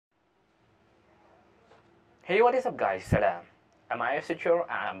Hey, what is up guys, Salam. I'm Secure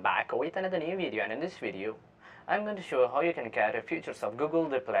and I'm back with another new video, and in this video I'm going to show how you can get features of Google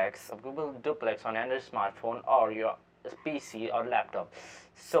Duplex on Android smartphone or your PC or laptop.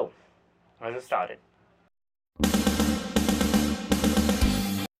 So let's get started.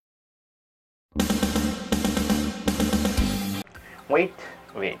 Wait.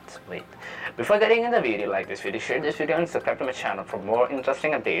 Before getting in the video, like this video, share this video and subscribe to my channel for more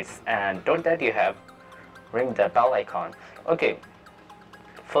interesting updates, and don't that you have ring the bell icon. Okay,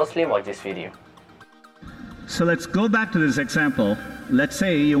 firstly watch this video. So let's go back to this example. Let's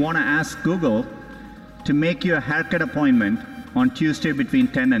say you want to ask Google to make you a haircut appointment on Tuesday between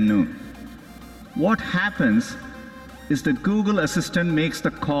 10 and noon. What happens is the Google Assistant makes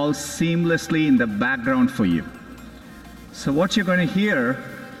the call seamlessly in the background for you. So what you're going to hear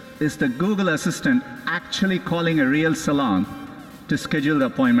is the Google Assistant actually calling a real salon to schedule the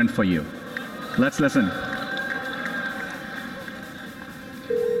appointment for you. Let's listen.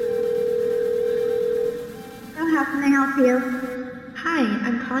 How can I help you? Hi,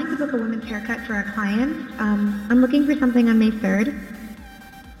 I'm calling to book a women's haircut for a client. I'm looking for something on May 3rd.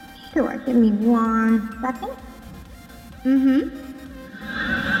 Sure, give me 1 second.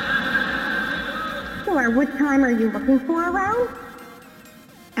 Sure, what time are you looking for around?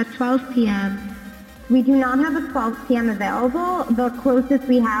 At 12 p.m. We do not have a 12 p.m. available. The closest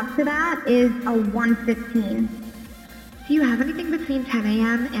we have to that is a 1:15. Do you have anything between 10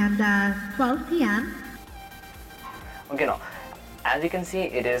 a.m. and 12 p.m.? Okay, now as you can see,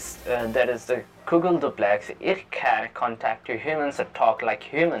 it is that is the Google Duplex. It can contact you humans or talk like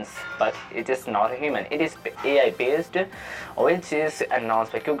humans, but it is not a human. It is AI based, which is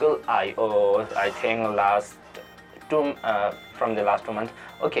announced by Google I think from the last 2 months.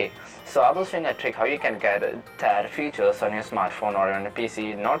 Okay, so I will show you a trick how you can get that features on your smartphone or on a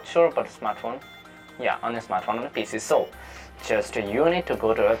PC. Not sure about smartphone. Yeah, on your smartphone, on a PC. So just you need to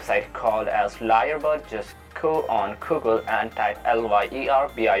go to a website called as Lyrebird. Just go on Google and type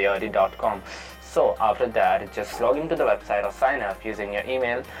lyrebird.com. So after that, just log into the website or sign up using your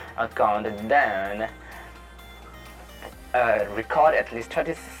email account, then record at least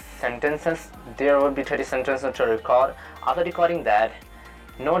 30 sentences. There will be 30 sentences to record. After recording that,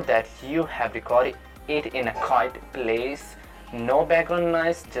 note that you have recorded it in a quiet place, no background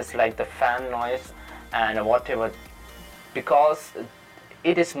noise, just like the fan noise and whatever, because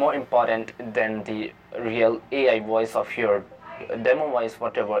it is more important than the real AI voice of your demo voice,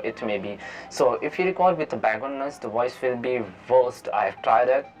 whatever it may be. So if you record with the background noise, the voice will be worst. I have tried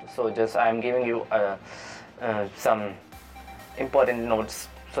it, so just I am giving you some important notes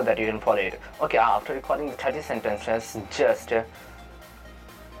so that you can follow it. Okay, after recording the 30 sentences, just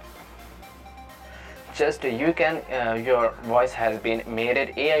you can your voice has been made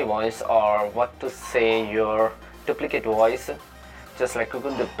it AI voice, or what to say, your duplicate voice, just like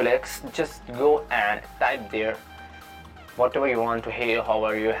Google Duplex. Just go and type there whatever you want to hear. How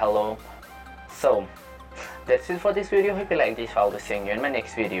are you? Hello. So that's it for this video. Hope you like this. I'll be seeing you in my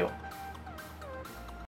next video.